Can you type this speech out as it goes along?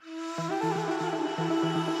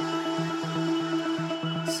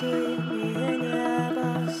Синее небо,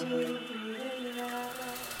 синее небо.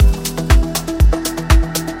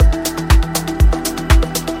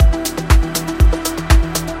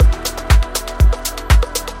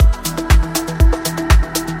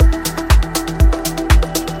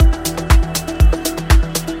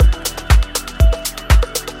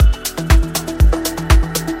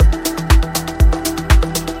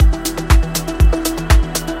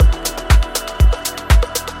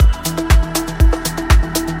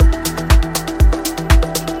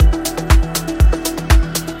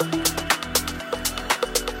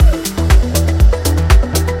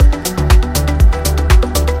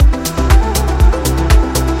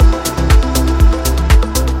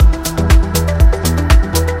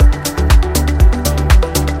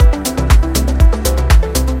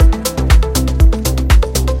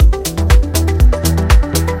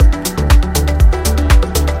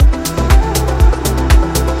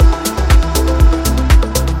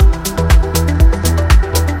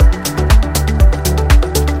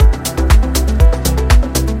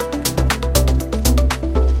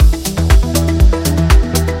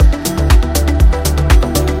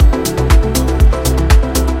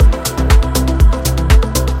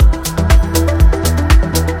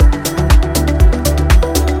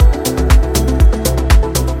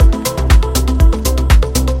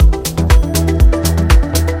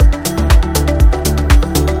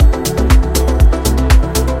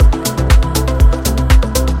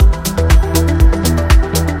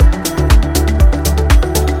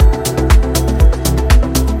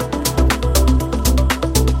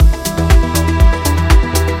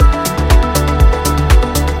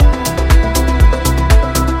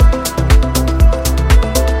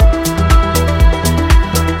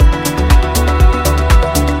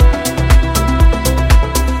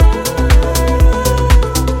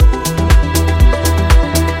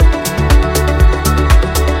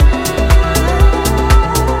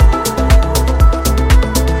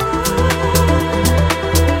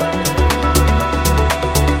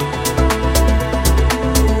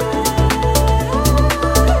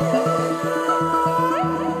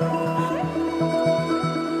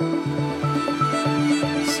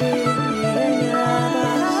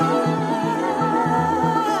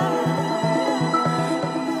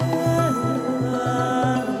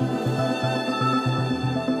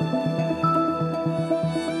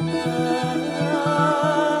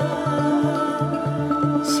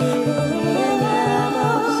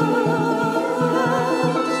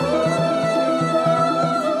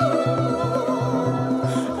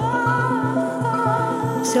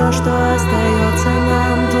 Все, что остается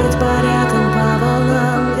нам, плыть по рекам, по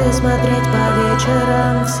волнам и смотреть по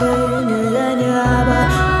вечерам в синее небо.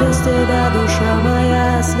 Без тебя, душа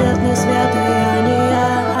моя, свет не свет, и я не я,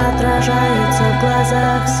 отражается в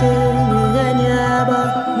глазах синее небо.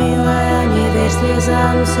 Милая, не верь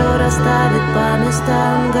слезам, все расставит по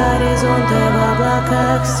местам, горизонты в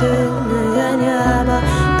облаках, синее небо.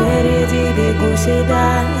 Впереди бегу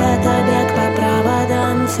себя, это бег по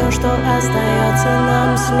проводам. Все, что остается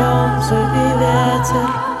нам, слезы и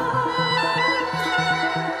ветер.